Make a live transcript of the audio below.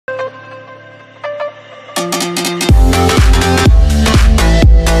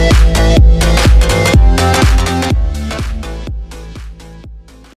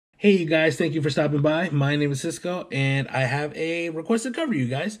Hey you guys, thank you for stopping by. My name is Cisco and I have a requested cover, you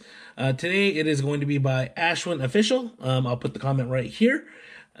guys. Today it is going to be by Ashwin Official. I'll put the comment right here.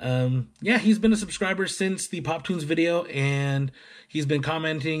 Yeah, he's been a subscriber since the Pop Tunes video and he's been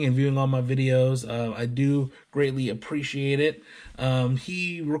commenting and viewing all my videos. I do greatly appreciate it.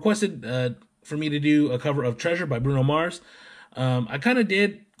 He requested for me to do a cover of Treasure by Bruno Mars. I kind of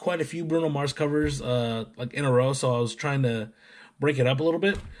did quite a few Bruno Mars covers like in a row, so I was trying to break it up a little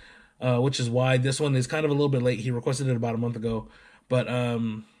bit. Which is why this one is kind of a little bit late. He requested it about a month ago. But I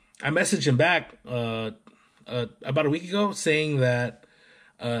messaged him back about a week ago saying that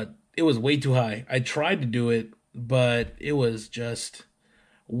it was way too high. I tried to do it, but it was just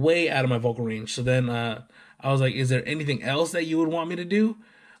way out of my vocal range. So then I was like, is there anything else that you would want me to do?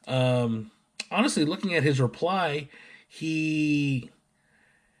 Honestly, looking at his reply, he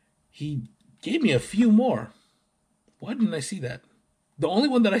gave me a few more. Why didn't I see that? The only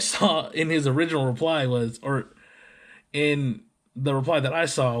one that I saw in his original reply was, or in the reply that I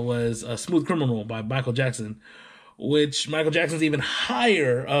saw was Smooth Criminal by Michael Jackson, which Michael Jackson's even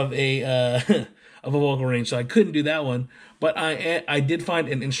higher of a of a vocal range, so I couldn't do that one. But I did find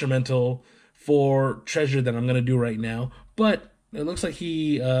an instrumental for Treasure that I'm going to do right now. But it looks like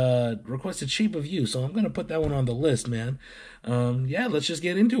he requested Shape of You, so I'm going to put that one on the list, man. Yeah, let's just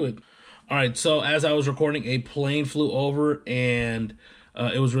get into it. All right, so as I was recording, a plane flew over and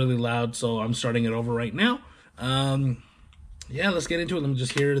it was really loud, so I'm starting it over right now. Yeah, let's get into it. Let me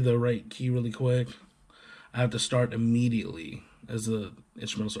just hear the right key really quick. I have to start immediately as the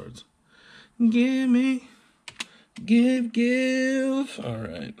instrumental starts. Give me, give. All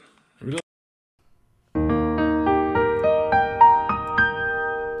right, here we go.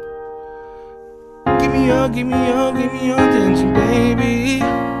 Give me your attention, baby.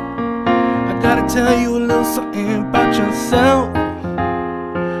 Gotta tell you a little something about yourself.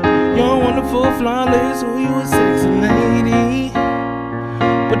 You're wonderful, flawless, oh, you a sexy lady.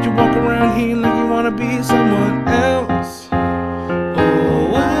 But you walk around here like you wanna be someone else. Oh,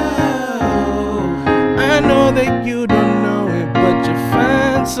 wow. I know that you don't know it, but you're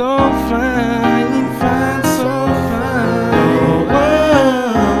fine, so fine, fine, so fine. Oh,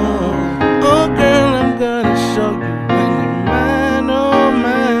 wow. Oh, girl, I'm gonna show you.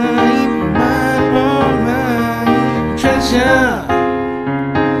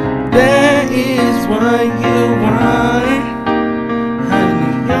 That is what you want, honey,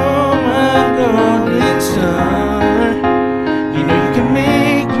 you're my golden star. You know you can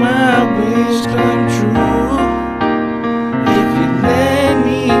make my wish come true if you let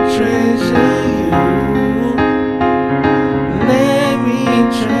me treasure you. Let me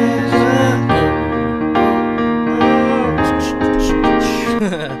treasure.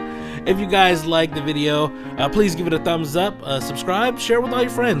 If you guys like the video, please give it a thumbs up, subscribe, share with all your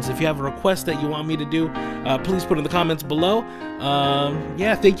friends. If you have a request that you want me to do, please put in the comments below.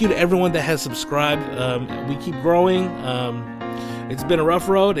 Yeah, thank you to everyone that has subscribed. We keep growing. It's been a rough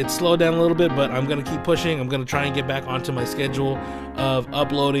road. It's slowed down a little bit, but I'm going to keep pushing. I'm going to try and get back onto my schedule of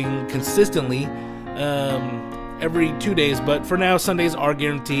uploading consistently every 2 days. But for now, Sundays are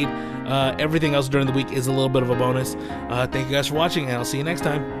guaranteed. Everything else during the week is a little bit of a bonus. Thank you guys for watching, and I'll see you next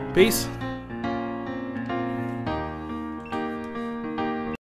time. Peace.